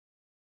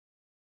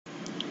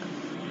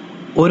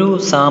ഒരു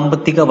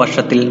സാമ്പത്തിക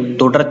വർഷത്തിൽ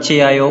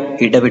തുടർച്ചയായോ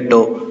ഇടവിട്ടോ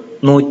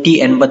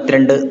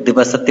 182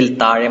 ദിവസത്തിൽ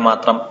താഴെ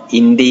മാത്രം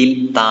ഇന്ത്യയിൽ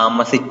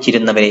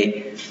താമസിച്ചിരുന്നവരെ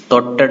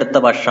തൊട്ടടുത്ത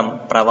വർഷം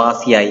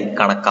പ്രവാസിയായി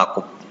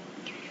കണക്കാക്കും.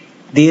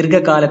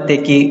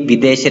 ദീർഘകാലത്തേക്ക്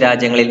വിദേശ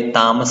രാജ്യങ്ങളിൽ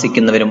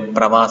താമസിക്കുന്നവരും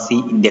പ്രവാസി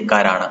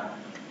ഇന്ത്യക്കാരാണ്.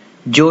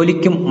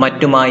 ജോലിക്കും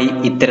മറ്റുമായി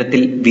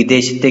ഇത്തരത്തിൽ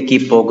വിദേശത്തേക്ക്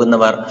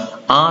പോകുന്നവർ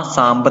ആ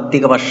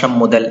സാമ്പത്തിക വർഷം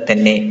മുതൽ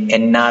തന്നെ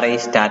NRI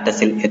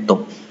സ്റ്റാറ്റസിൽ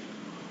എത്തും.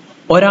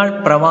 ഒരാൾ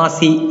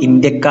പ്രവാസി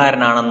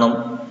ഇന്ത്യക്കാരനാണെന്നും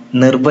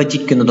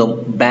നിർവചിക്കുന്നതും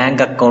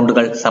ബാങ്ക്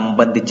അക്കൗണ്ടുകൾ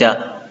സംബന്ധിച്ച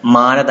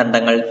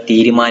മാനദണ്ഡങ്ങൾ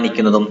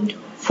തീരുമാനിക്കുന്നതും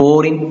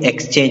ഫോറിൻ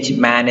എക്സ്ചേഞ്ച്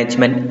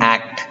മാനേജ്മെന്റ്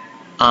ആക്ട്,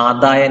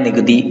 ആദായ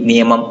നികുതി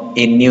നിയമം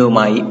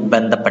എന്നിവയുമായി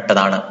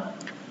ബന്ധപ്പെട്ടതാണ്.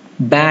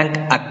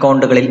 ബാങ്ക്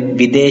അക്കൗണ്ടുകളിൽ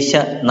വിദേശ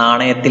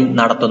നാണയത്തിൽ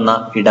നടത്തുന്ന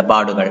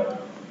ഇടപാടുകൾ,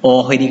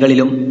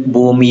 ഓഹരികളിലും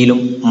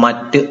ഭൂമിയിലും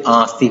മറ്റ്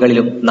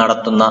ആസ്തികളിലും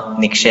നടത്തുന്ന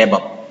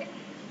നിക്ഷേപം,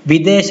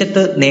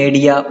 വിദേശത്ത്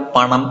നേടിയ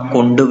പണം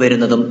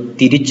കൊണ്ടുവരുന്നതും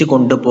തിരിച്ചു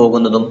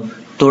കൊണ്ടുപോകുന്നതും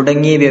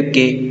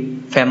തുടങ്ങിയവയൊക്കെ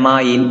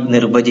ഫെമയിൽ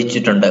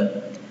നിർവചിച്ചിട്ടുണ്ട്.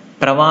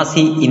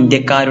 പ്രവാസി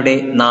ഇന്ത്യക്കാരുടെ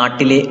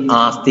നാട്ടിലെ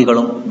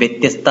ആസ്തികളും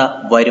വ്യത്യസ്ത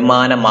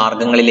വരുമാന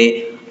മാർഗങ്ങളിലെ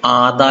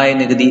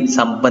ആദായനികുതി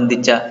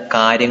സംബന്ധിച്ച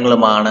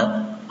കാര്യങ്ങളുമാണ്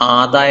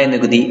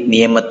ആദായനികുതി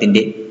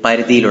നിയമത്തിന്റെ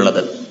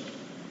പരിധിയിലുള്ളത്.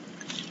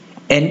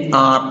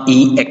 NRE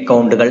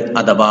അക്കൗണ്ടുകൾ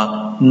അഥവാ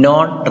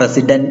നോൺ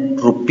റെസിഡന്റ്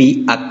റുപ്പി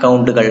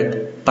അക്കൗണ്ടുകൾ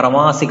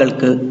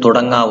പ്രവാസികൾക്ക്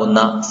തുടങ്ങാവുന്ന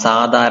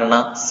സാധാരണ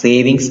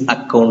സേവിങ്സ്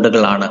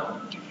അക്കൗണ്ടുകളാണ്.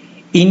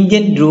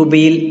 ഇന്ത്യൻ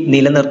രൂപയിൽ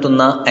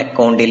നിലനിർത്തുന്ന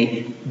അക്കൗണ്ടിൽ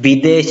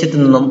വിദേശത്തു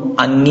നിന്നും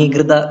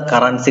അംഗീകൃത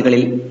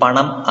കറൻസികളിൽ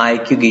പണം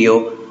അയക്കുകയോ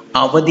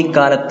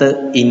അവധിക്കാലത്ത്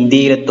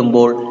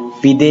ഇന്ത്യയിലെത്തുമ്പോൾ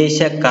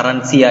വിദേശ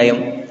കറൻസിയായും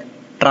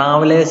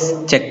ട്രാവലേഴ്സ്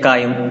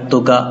ചെക്കായും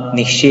തുക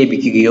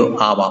നിക്ഷേപിക്കുകയോ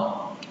ആവാം.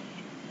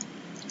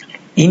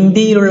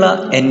 ഇന്ത്യയിലുള്ള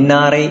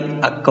NRI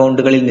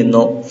അക്കൗണ്ടുകളിൽ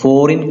നിന്നോ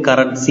ഫോറിൻ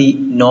കറൻസി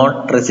നോൺ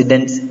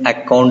റെസിഡൻസ്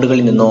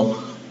അക്കൗണ്ടുകളിൽ നിന്നോ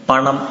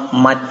പണം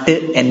മറ്റ്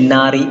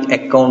NRI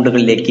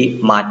അക്കൗണ്ടുകളിലേക്ക്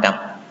മാറ്റാം.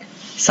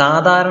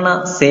 സാധാരണ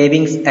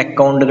സേവിങ്സ്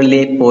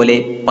അക്കൗണ്ടുകളിലെ പോലെ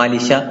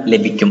പലിശ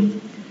ലഭിക്കും.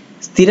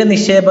 സ്ഥിര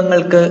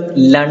നിക്ഷേപങ്ങൾക്ക്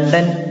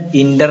ലണ്ടൻ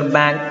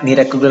ഇന്റർബാങ്ക്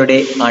നിരക്കുകളുടെ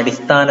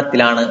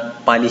അടിസ്ഥാനത്തിലാണ്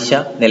പലിശ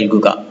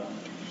നൽകുക.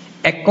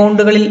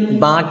 അക്കൗണ്ടുകളിൽ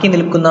ബാക്കി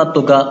നിൽക്കുന്ന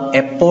തുക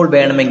എപ്പോൾ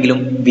വേണമെങ്കിലും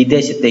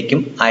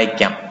വിദേശത്തേക്കും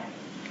അയക്കാം.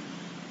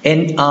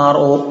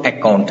 NRO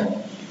അക്കൗണ്ട്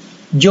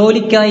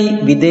ജോലിക്കായി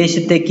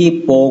വിദേശത്തേക്ക്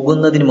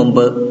പോകുന്നതിന്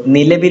മുമ്പ്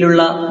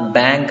നിലവിലുള്ള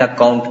ബാങ്ക്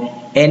അക്കൗണ്ട്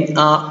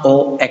NRO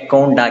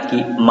അക്കൗണ്ടാക്കി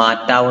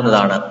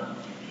മാറ്റാവുന്നതാണ്.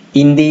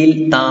 ഇന്ത്യയിൽ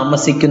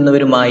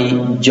താമസിക്കുന്നവരുമായി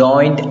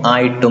ജോയിന്റ്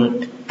ആയിട്ടും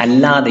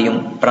അല്ലാതെയും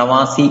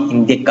പ്രവാസി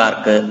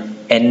ഇന്ത്യക്കാർക്ക്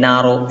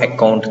NRO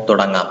അക്കൗണ്ട്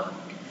തുടങ്ങാം.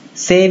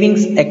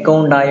 സേവിങ്സ്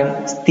അക്കൗണ്ടായും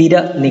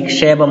സ്ഥിര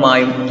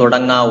നിക്ഷേപമായും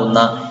തുടങ്ങാവുന്ന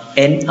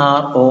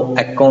NRO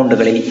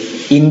അക്കൗണ്ടുകളിൽ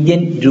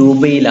ഇന്ത്യൻ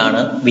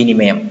രൂപയിലാണ്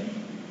വിനിമയം.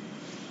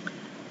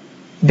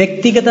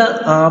 വ്യക്തിഗത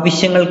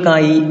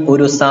ആവശ്യങ്ങൾക്കായി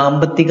ഒരു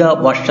സാമ്പത്തിക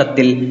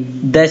വർഷത്തിൽ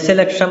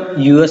ദശലക്ഷം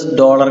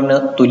US$ന്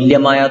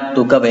തുല്യമായ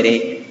തുക വരെ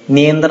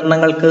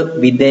നിയന്ത്രണങ്ങൾക്ക്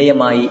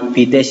വിധേയമായി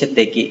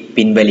വിദേശത്തേക്ക്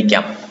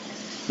പിൻവലിക്കാം.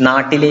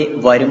 നാട്ടിലെ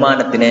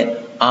വരുമാനത്തിന്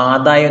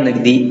ആദായ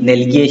നികുതി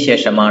നൽകിയ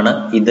ശേഷമാണ്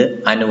ഇത്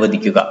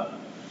അനുവദിക്കുക.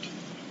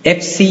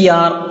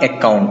 FCR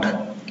account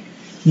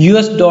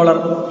US$,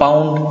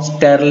 pound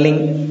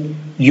sterling,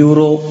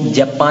 euro,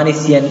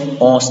 Japanese N,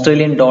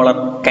 Australian dollar,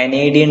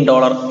 Canadian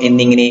dollar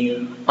എന്നിങ്ങനെ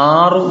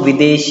 6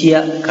 വിദേശീയ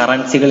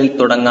കറൻസികളിൽ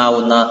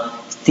തുടങ്ങാവുന്ന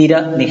സ്ഥിര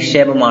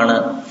നിക്ഷേപമാണ്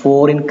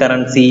ഫോറിൻ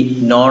കറൻസി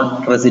നോൺ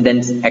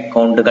റെസിഡൻസ്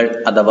അക്കൗണ്ടുകൾ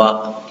അഥവാ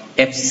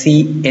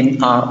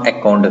FCNR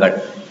അക്കൗണ്ടുകൾ.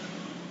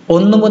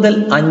 1 മുതൽ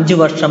 5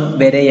 വർഷം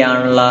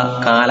വരെയാണുള്ള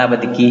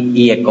കാലാവധിക്ക്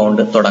ഈ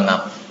അക്കൗണ്ട്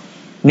തുടങ്ങാം.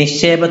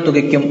 നിക്ഷേപ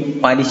തുകയ്ക്കും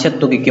പലിശ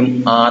തുകയ്ക്കും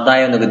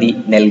ആദായ നികുതി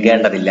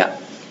നൽകേണ്ടതില്ല.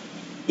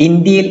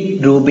 ഇന്ത്യയിൽ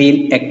രൂപയിൽ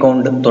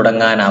അക്കൗണ്ട്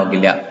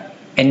തുടങ്ങാനാവില്ല.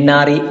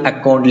 NRE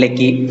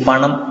അക്കൗണ്ടിലേക്ക്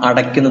പണം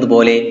അടയ്ക്കുന്നത്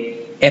പോലെ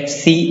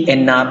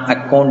FCNR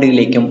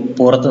അക്കൗണ്ടിലേക്കും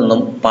പുറത്തുനിന്നും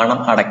പണം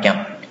അടയ്ക്കാം.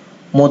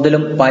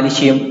 മുതലും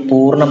പലിശയും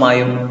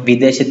പൂർണ്ണമായും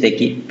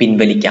വിദേശത്തേക്ക്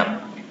പിൻവലിക്കാം.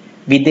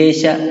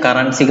 വിദേശ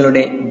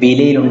കറൻസികളുടെ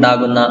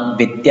വിലയിലുണ്ടാകുന്ന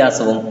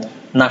വ്യത്യാസവും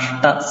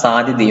നഷ്ട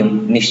സാധ്യതയും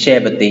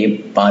നിക്ഷേപത്തെയും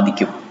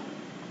ബാധിക്കും.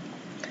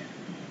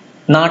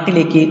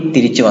 നാട്ടിലേക്ക്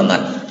തിരിച്ചു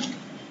വന്നാൽ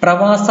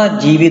പ്രവാസ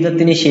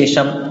ജീവിതത്തിന്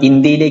ശേഷം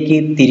ഇന്ത്യയിലേക്ക്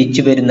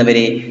തിരിച്ചു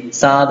വരുന്നവരെ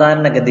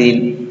സാധാരണഗതിയിൽ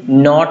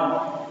നോട്ട്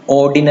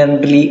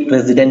ഓർഡിനറി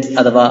റെസിഡൻസ്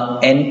അഥവാ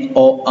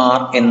NOR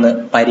എന്ന്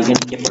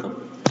പരിഗണിക്കപ്പെടും.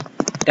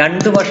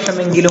 2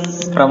 വർഷമെങ്കിലും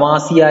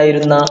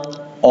പ്രവാസിയായിരുന്ന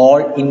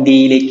ഓൾ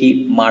ഇന്ത്യയിലേക്ക്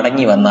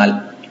മടങ്ങി വന്നാൽ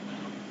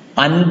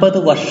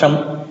 50 വർഷം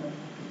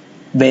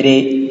വരെ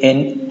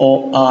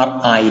NOR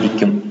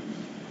ആയിരിക്കും.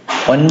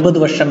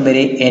 9 വർഷം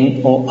വരെ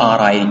NOR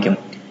ആയിരിക്കും.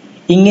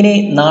 ഇങ്ങനെ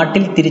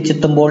നാട്ടിൽ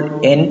തിരിച്ചെത്തുമ്പോൾ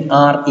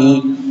NRE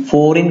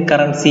foreign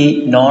currency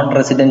non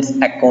residence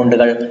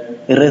അക്കൗണ്ടുകൾ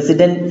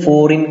റെസിഡന്റ്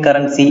ഫോറിൻ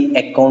കറൻസി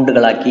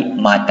അക്കൗണ്ടുകളാക്കി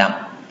മാറ്റാം.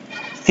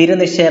 സ്ഥിര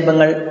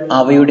നിക്ഷേപങ്ങൾ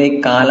അവയുടെ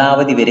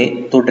കാലാവധി വരെ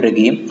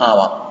തുടരുകയും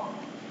ആവാം.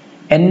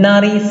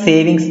 NRE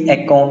savings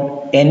account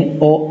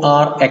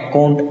NOR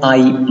account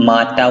ആയി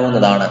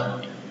മാറ്റാവുന്നതാണ്.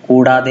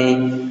 കൂടാതെ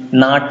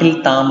നാട്ടിൽ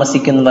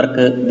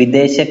താമസിക്കുന്നവർക്ക്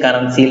വിദേശ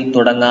കറൻസിയിൽ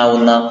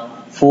തുടങ്ങാവുന്ന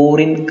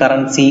ഫോറിൻ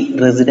കറൻസി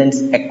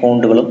റെസിഡൻസ്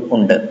അക്കൗണ്ടുകളും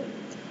ഉണ്ട്.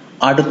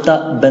 അടുത്ത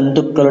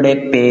ബന്ധുക്കളുടെ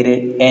പേര്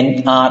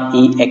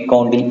NRE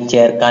അക്കൗണ്ടിൽ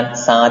ചേർക്കാൻ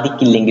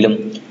സാധിക്കില്ലെങ്കിലും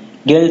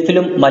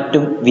ഗൾഫിലും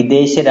മറ്റും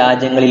വിദേശ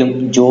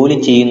രാജ്യങ്ങളിലും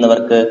ജോലി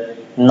ചെയ്യുന്നവർക്ക്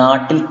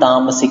നാട്ടിൽ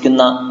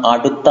താമസിക്കുന്ന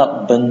അടുത്ത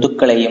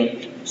ബന്ധുക്കളെയും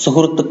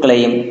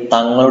സുഹൃത്തുക്കളെയും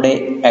തങ്ങളുടെ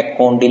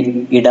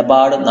അക്കൗണ്ടിൽ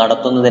ഇടപാട്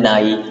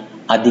നടത്തുന്നതിനായി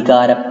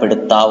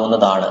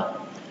അധികാരപ്പെടുത്താവുന്നതാണ്.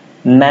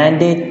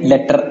 മാൻഡേറ്റ്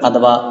ലെറ്റർ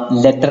അഥവാ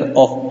ലെറ്റർ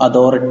ഓഫ്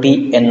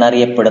അതോറിറ്റി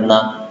എന്നറിയപ്പെടുന്ന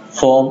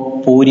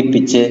ഫോം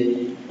പൂരിപ്പിച്ച്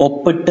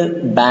ഒപ്പിട്ട്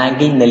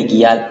ബാങ്കിൽ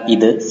നൽകിയാൽ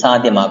ഇത്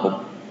സാധ്യമാകും.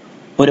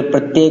 ഒരു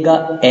പ്രത്യേക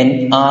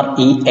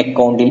NRE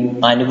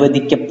അക്കൗണ്ടിൽ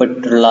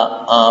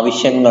അനുവദിക്കപ്പെട്ടുള്ള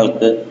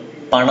ആവശ്യങ്ങൾക്ക്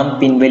പണം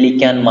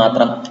പിൻവലിക്കാൻ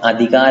മാത്രം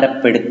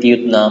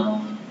അധികാരപ്പെടുത്തിയിരുന്ന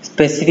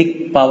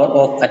സ്പെസിഫിക് പവർ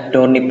ഓഫ്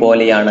അറ്റോർണി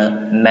പോലെയാണ്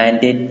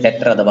മാൻഡേറ്റ്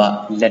ലെറ്റർ അഥവാ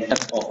ലെറ്റർ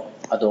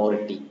ഓഫ്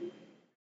അതോറിറ്റി.